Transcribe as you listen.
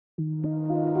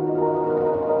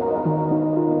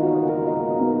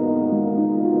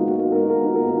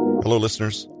Hello,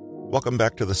 listeners. Welcome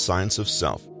back to The Science of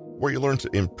Self, where you learn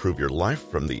to improve your life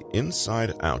from the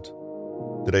inside out.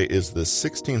 Today is the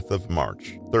 16th of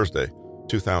March, Thursday,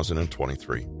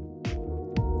 2023.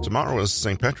 Tomorrow is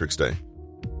St. Patrick's Day,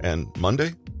 and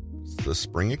Monday is the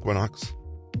spring equinox.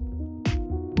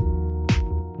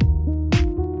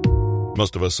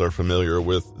 Most of us are familiar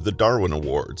with the Darwin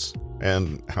Awards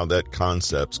and how that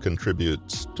concept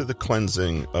contributes to the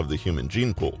cleansing of the human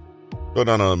gene pool. But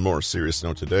on a more serious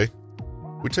note today,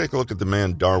 we take a look at the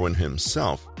man Darwin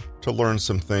himself to learn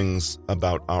some things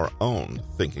about our own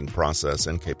thinking process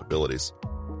and capabilities.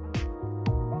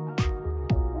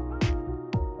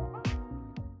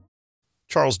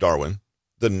 Charles Darwin,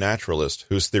 the naturalist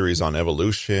whose theories on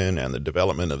evolution and the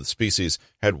development of the species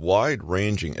had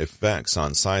wide-ranging effects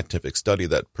on scientific study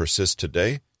that persist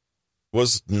today,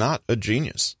 was not a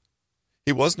genius.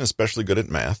 He wasn't especially good at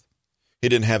math. He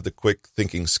didn't have the quick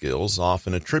thinking skills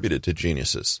often attributed to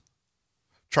geniuses.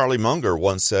 Charlie Munger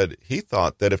once said he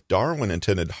thought that if Darwin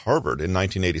attended Harvard in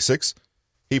 1986,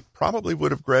 he probably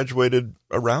would have graduated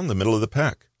around the middle of the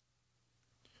pack.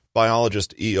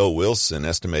 Biologist E.O. Wilson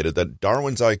estimated that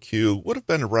Darwin's IQ would have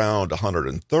been around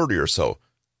 130 or so,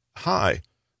 high,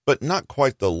 but not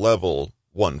quite the level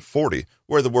 140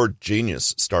 where the word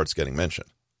genius starts getting mentioned.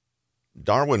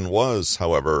 Darwin was,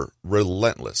 however,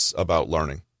 relentless about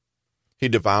learning. He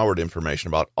devoured information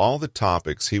about all the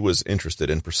topics he was interested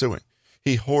in pursuing.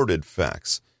 He hoarded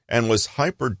facts and was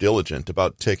hyper-diligent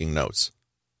about taking notes.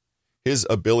 His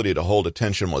ability to hold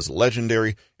attention was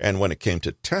legendary, and when it came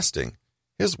to testing,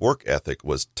 his work ethic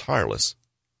was tireless.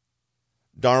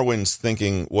 Darwin's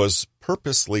thinking was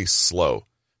purposely slow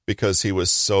because he was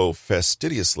so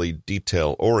fastidiously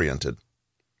detail-oriented.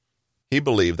 He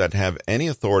believed that to have any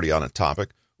authority on a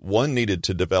topic, one needed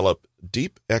to develop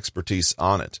deep expertise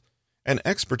on it, and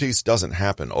expertise doesn't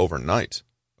happen overnight,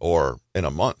 or in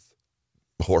a month,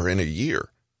 or in a year.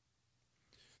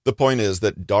 The point is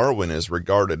that Darwin is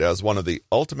regarded as one of the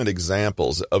ultimate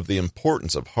examples of the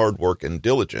importance of hard work and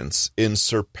diligence in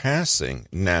surpassing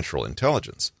natural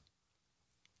intelligence.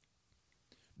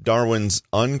 Darwin's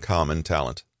uncommon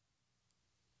talent.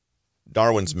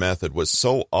 Darwin's method was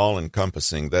so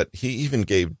all-encompassing that he even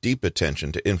gave deep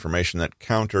attention to information that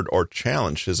countered or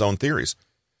challenged his own theories.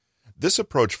 This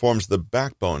approach forms the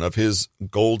backbone of his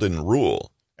golden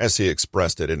rule, as he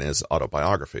expressed it in his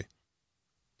autobiography.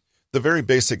 The very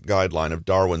basic guideline of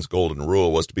Darwin's golden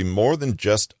rule was to be more than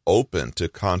just open to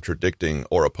contradicting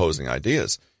or opposing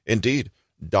ideas. Indeed,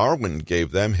 Darwin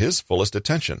gave them his fullest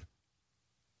attention.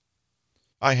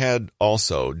 I had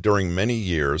also, during many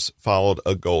years, followed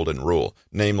a golden rule,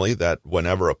 namely that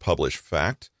whenever a published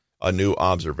fact, a new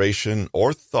observation,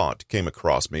 or thought came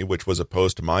across me which was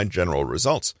opposed to my general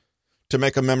results, to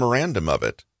make a memorandum of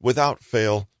it without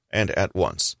fail and at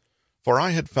once. For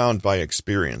I had found by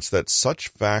experience that such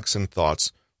facts and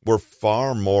thoughts were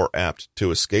far more apt to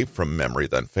escape from memory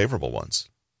than favorable ones.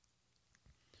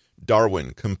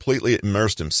 Darwin completely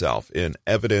immersed himself in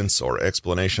evidence or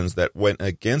explanations that went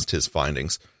against his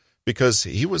findings because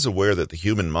he was aware that the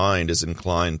human mind is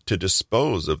inclined to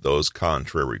dispose of those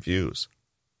contrary views.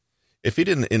 If he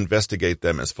didn't investigate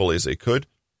them as fully as he could,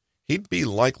 he'd be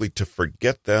likely to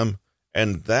forget them,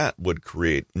 and that would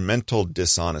create mental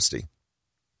dishonesty.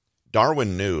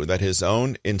 Darwin knew that his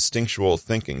own instinctual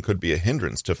thinking could be a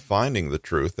hindrance to finding the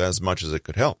truth as much as it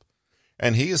could help,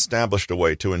 and he established a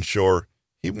way to ensure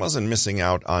he wasn't missing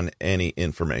out on any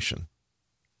information.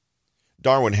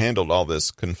 Darwin handled all this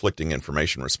conflicting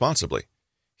information responsibly.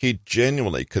 He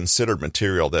genuinely considered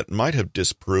material that might have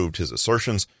disproved his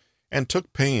assertions and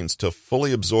took pains to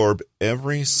fully absorb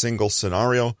every single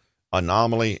scenario,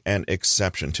 anomaly, and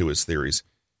exception to his theories.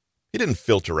 He didn't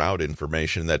filter out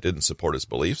information that didn't support his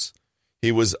beliefs.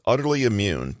 He was utterly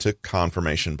immune to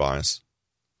confirmation bias.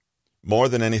 More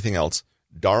than anything else,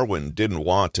 Darwin didn't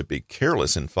want to be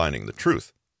careless in finding the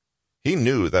truth. He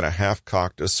knew that a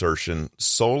half-cocked assertion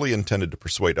solely intended to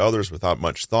persuade others without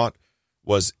much thought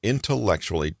was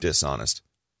intellectually dishonest.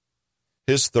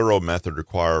 His thorough method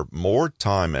required more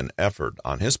time and effort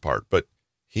on his part, but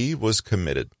he was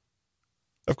committed.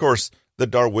 Of course, the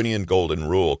Darwinian golden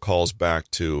rule calls back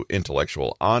to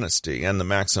intellectual honesty and the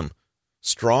maxim,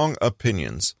 strong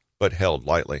opinions, but held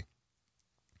lightly.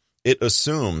 It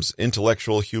assumes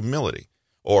intellectual humility,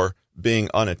 or being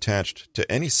unattached to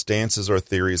any stances or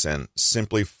theories and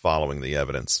simply following the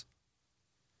evidence.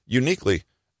 Uniquely,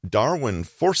 Darwin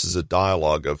forces a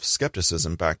dialogue of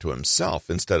skepticism back to himself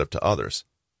instead of to others.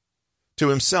 To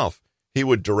himself, he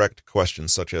would direct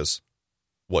questions such as,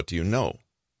 "What do you know?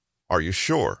 Are you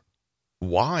sure?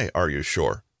 Why are you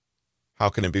sure? How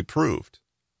can it be proved?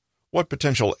 What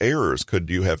potential errors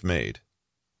could you have made?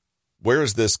 Where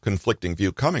is this conflicting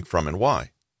view coming from and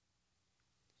why?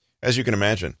 As you can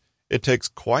imagine, it takes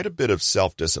quite a bit of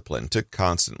self-discipline to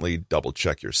constantly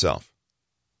double-check yourself.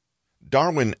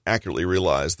 Darwin accurately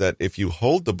realized that if you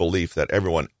hold the belief that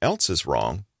everyone else is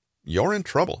wrong, you're in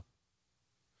trouble.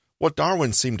 What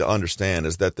Darwin seemed to understand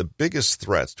is that the biggest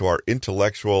threats to our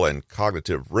intellectual and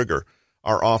cognitive rigor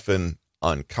are often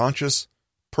unconscious,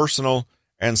 personal,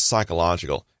 and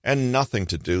psychological, and nothing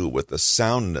to do with the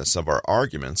soundness of our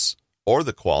arguments or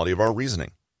the quality of our reasoning.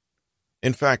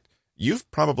 In fact, you've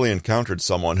probably encountered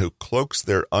someone who cloaks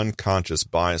their unconscious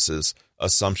biases,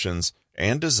 assumptions,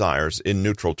 and desires in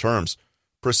neutral terms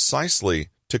precisely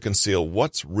to conceal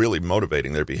what's really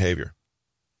motivating their behavior.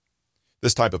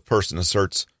 This type of person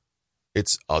asserts,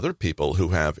 "It's other people who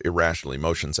have irrational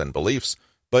emotions and beliefs,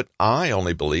 but I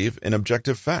only believe in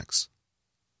objective facts."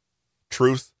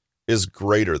 Truth is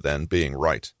greater than being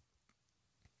right.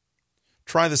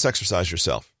 Try this exercise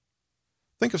yourself.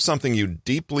 Think of something you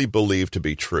deeply believe to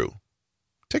be true.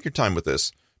 Take your time with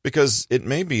this, because it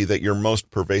may be that your most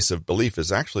pervasive belief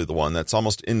is actually the one that's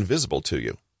almost invisible to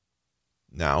you.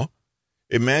 Now,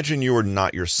 imagine you are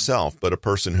not yourself, but a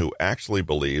person who actually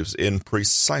believes in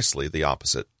precisely the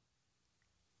opposite.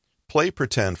 Play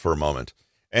pretend for a moment,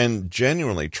 and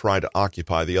genuinely try to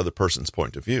occupy the other person's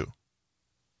point of view.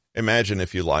 Imagine,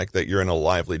 if you like, that you're in a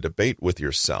lively debate with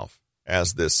yourself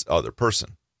as this other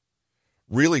person.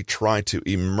 Really try to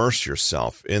immerse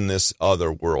yourself in this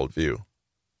other worldview.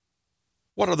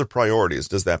 What other priorities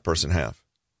does that person have?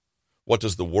 What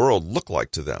does the world look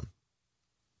like to them?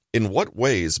 In what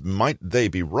ways might they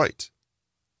be right?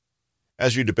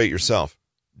 As you debate yourself,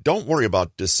 don't worry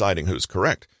about deciding who's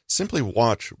correct. Simply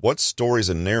watch what stories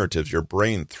and narratives your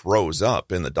brain throws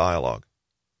up in the dialogue.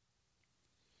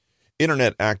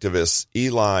 Internet activist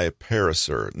Eli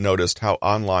Pariser noticed how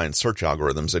online search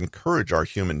algorithms encourage our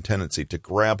human tendency to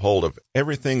grab hold of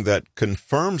everything that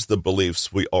confirms the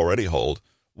beliefs we already hold,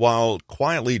 while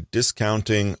quietly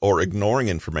discounting or ignoring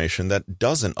information that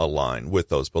doesn't align with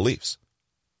those beliefs.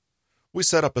 We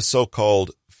set up a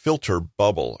so-called filter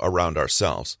bubble around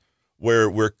ourselves, where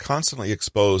we're constantly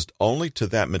exposed only to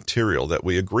that material that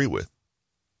we agree with.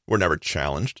 We're never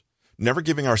challenged, never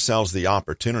giving ourselves the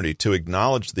opportunity to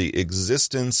acknowledge the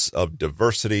existence of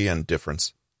diversity and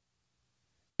difference.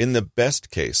 In the best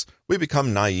case, we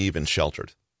become naive and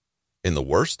sheltered. In the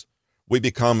worst, we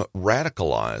become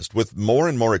radicalized with more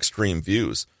and more extreme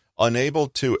views, unable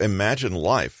to imagine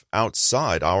life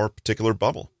outside our particular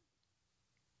bubble.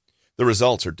 The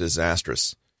results are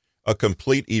disastrous. A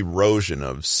complete erosion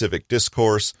of civic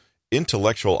discourse,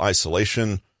 intellectual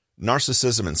isolation,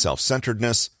 narcissism and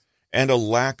self-centeredness, and a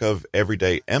lack of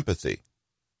everyday empathy,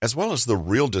 as well as the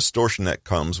real distortion that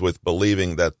comes with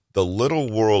believing that the little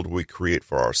world we create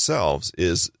for ourselves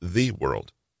is the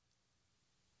world.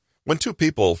 When two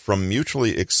people from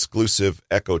mutually exclusive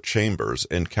echo chambers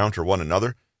encounter one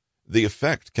another, the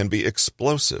effect can be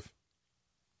explosive.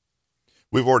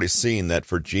 We've already seen that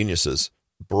for geniuses,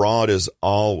 broad is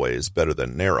always better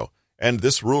than narrow, and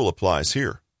this rule applies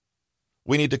here.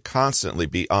 We need to constantly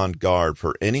be on guard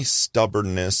for any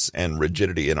stubbornness and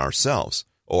rigidity in ourselves,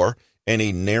 or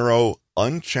any narrow,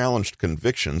 unchallenged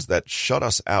convictions that shut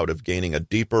us out of gaining a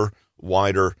deeper,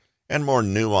 wider, and more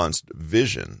nuanced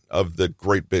vision of the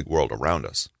great big world around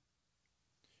us.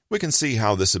 We can see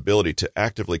how this ability to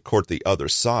actively court the other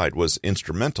side was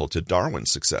instrumental to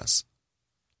Darwin's success.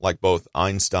 Like both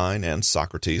Einstein and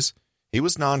Socrates, he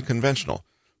was non-conventional,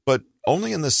 but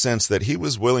only in the sense that he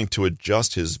was willing to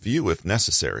adjust his view if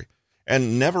necessary,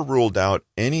 and never ruled out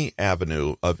any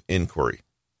avenue of inquiry,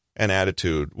 an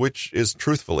attitude which is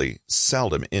truthfully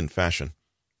seldom in fashion.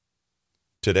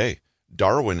 Today,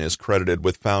 Darwin is credited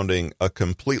with founding a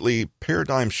completely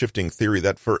paradigm-shifting theory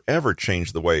that forever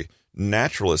changed the way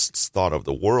naturalists thought of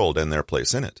the world and their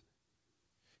place in it.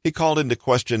 He called into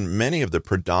question many of the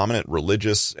predominant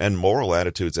religious and moral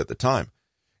attitudes at the time,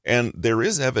 and there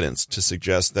is evidence to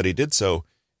suggest that he did so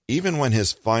even when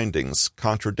his findings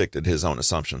contradicted his own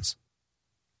assumptions.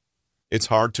 It's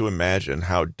hard to imagine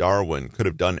how Darwin could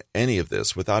have done any of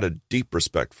this without a deep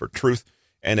respect for truth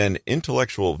and an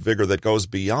intellectual vigor that goes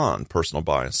beyond personal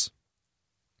bias.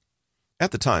 At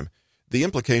the time, the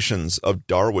implications of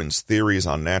Darwin's theories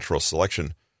on natural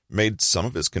selection made some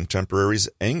of his contemporaries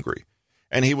angry,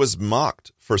 and he was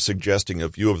mocked for suggesting a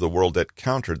view of the world that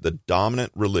countered the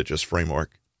dominant religious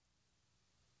framework.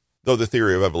 Though the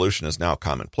theory of evolution is now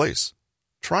commonplace,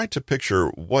 try to picture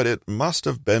what it must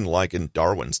have been like in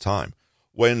Darwin's time,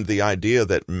 when the idea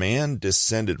that man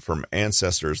descended from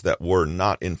ancestors that were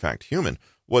not in fact human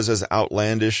was as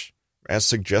outlandish as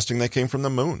suggesting they came from the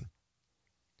moon.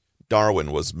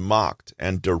 Darwin was mocked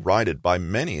and derided by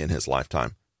many in his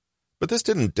lifetime, but this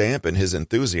didn't dampen his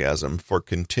enthusiasm for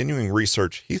continuing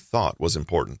research he thought was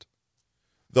important.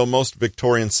 Though most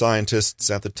Victorian scientists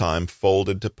at the time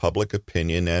folded to public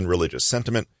opinion and religious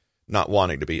sentiment, not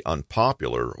wanting to be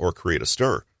unpopular or create a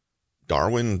stir,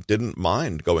 Darwin didn't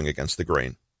mind going against the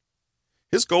grain.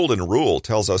 His golden rule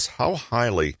tells us how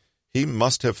highly he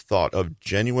must have thought of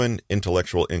genuine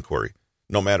intellectual inquiry,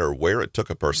 no matter where it took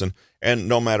a person, and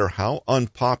no matter how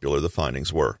unpopular the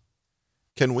findings were.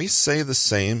 Can we say the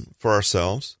same for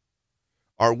ourselves?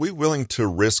 Are we willing to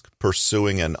risk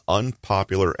pursuing an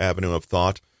unpopular avenue of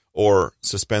thought or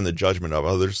suspend the judgment of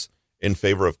others in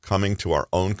favor of coming to our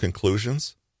own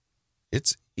conclusions?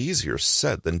 It's easier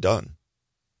said than done.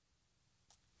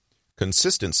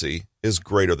 Consistency is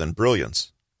greater than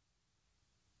brilliance.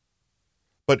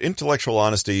 But intellectual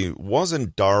honesty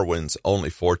wasn't Darwin's only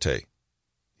forte.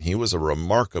 He was a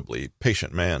remarkably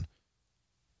patient man.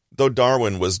 Though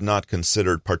Darwin was not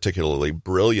considered particularly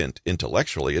brilliant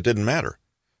intellectually, it didn't matter,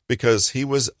 because he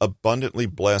was abundantly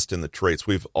blessed in the traits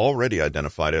we've already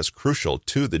identified as crucial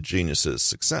to the genius's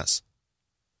success.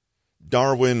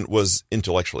 Darwin was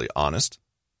intellectually honest,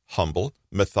 humble,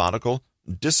 methodical,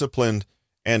 disciplined,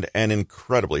 and an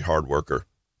incredibly hard worker.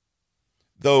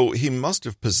 Though he must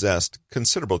have possessed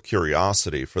considerable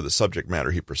curiosity for the subject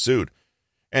matter he pursued,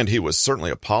 and he was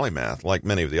certainly a polymath like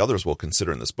many of the others we'll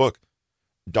consider in this book,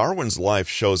 Darwin's life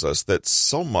shows us that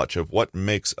so much of what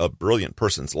makes a brilliant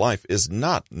person's life is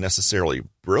not necessarily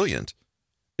brilliant,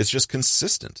 it's just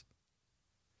consistent.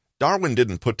 Darwin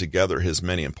didn't put together his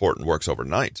many important works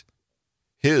overnight.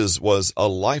 His was a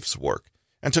life's work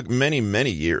and took many, many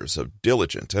years of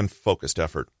diligent and focused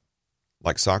effort.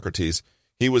 Like Socrates,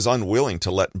 he was unwilling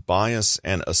to let bias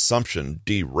and assumption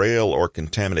derail or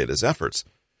contaminate his efforts,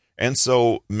 and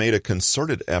so made a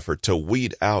concerted effort to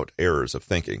weed out errors of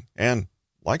thinking. And,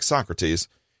 like Socrates,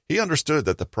 he understood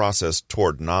that the process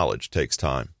toward knowledge takes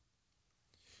time.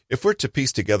 If we're to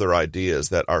piece together ideas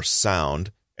that are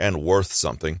sound and worth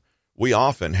something, we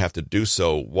often have to do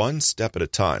so one step at a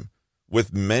time,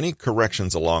 with many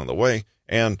corrections along the way,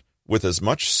 and with as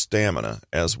much stamina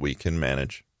as we can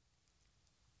manage.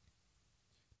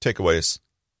 Takeaways.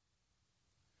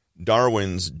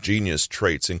 Darwin's genius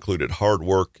traits included hard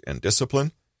work and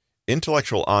discipline,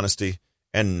 intellectual honesty,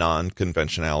 and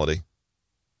non-conventionality.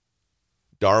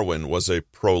 Darwin was a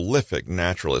prolific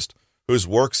naturalist whose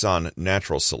works on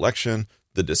natural selection,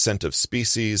 the descent of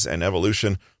species, and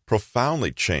evolution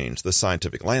profoundly changed the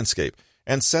scientific landscape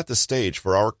and set the stage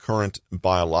for our current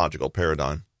biological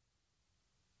paradigm.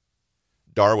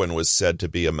 Darwin was said to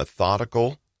be a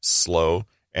methodical, slow,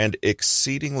 and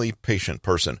exceedingly patient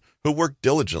person who worked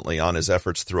diligently on his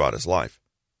efforts throughout his life.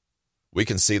 We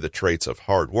can see the traits of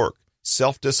hard work,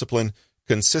 self-discipline,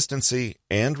 consistency,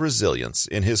 and resilience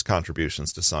in his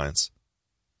contributions to science.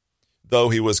 Though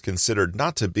he was considered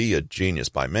not to be a genius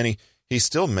by many, he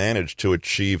still managed to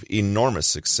achieve enormous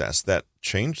success that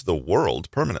changed the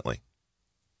world permanently.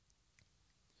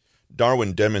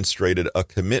 Darwin demonstrated a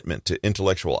commitment to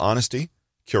intellectual honesty,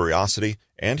 curiosity,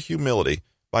 and humility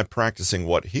by practicing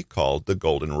what he called the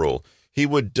Golden Rule. He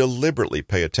would deliberately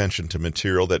pay attention to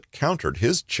material that countered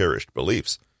his cherished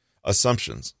beliefs,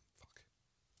 assumptions.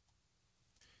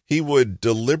 He would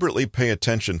deliberately pay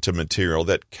attention to material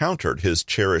that countered his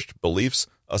cherished beliefs,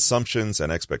 assumptions,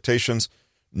 and expectations,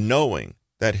 knowing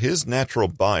that his natural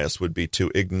bias would be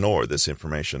to ignore this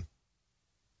information.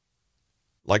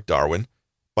 Like Darwin,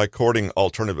 by courting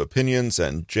alternative opinions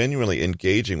and genuinely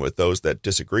engaging with those that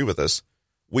disagree with us,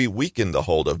 we weaken the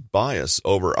hold of bias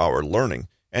over our learning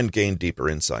and gain deeper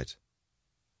insight.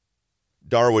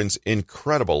 Darwin's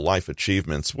incredible life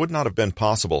achievements would not have been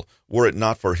possible were it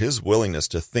not for his willingness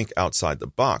to think outside the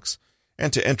box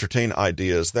and to entertain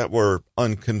ideas that were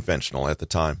unconventional at the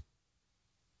time.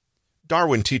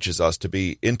 Darwin teaches us to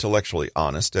be intellectually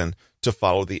honest and to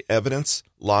follow the evidence,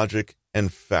 logic,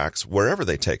 and facts wherever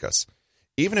they take us,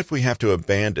 even if we have to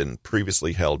abandon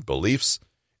previously held beliefs,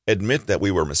 admit that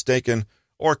we were mistaken,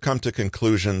 or come to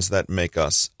conclusions that make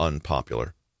us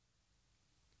unpopular.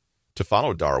 To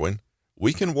follow Darwin,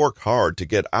 we can work hard to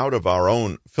get out of our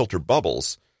own filter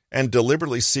bubbles and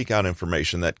deliberately seek out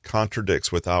information that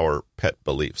contradicts with our pet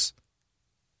beliefs.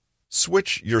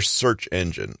 Switch your search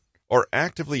engine or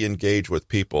actively engage with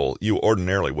people you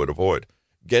ordinarily would avoid.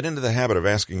 Get into the habit of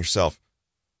asking yourself,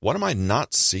 what am I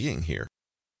not seeing here?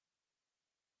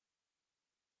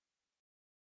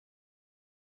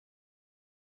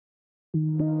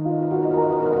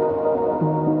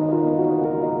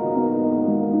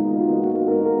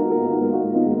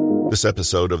 This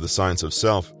episode of The Science of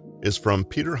Self is from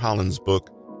Peter Holland's book,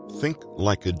 Think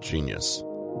Like a Genius.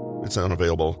 It's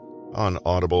unavailable on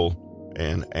Audible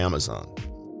and Amazon.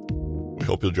 We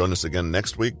hope you'll join us again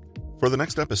next week for the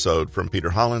next episode from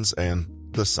Peter Holland's and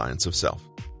The Science of Self.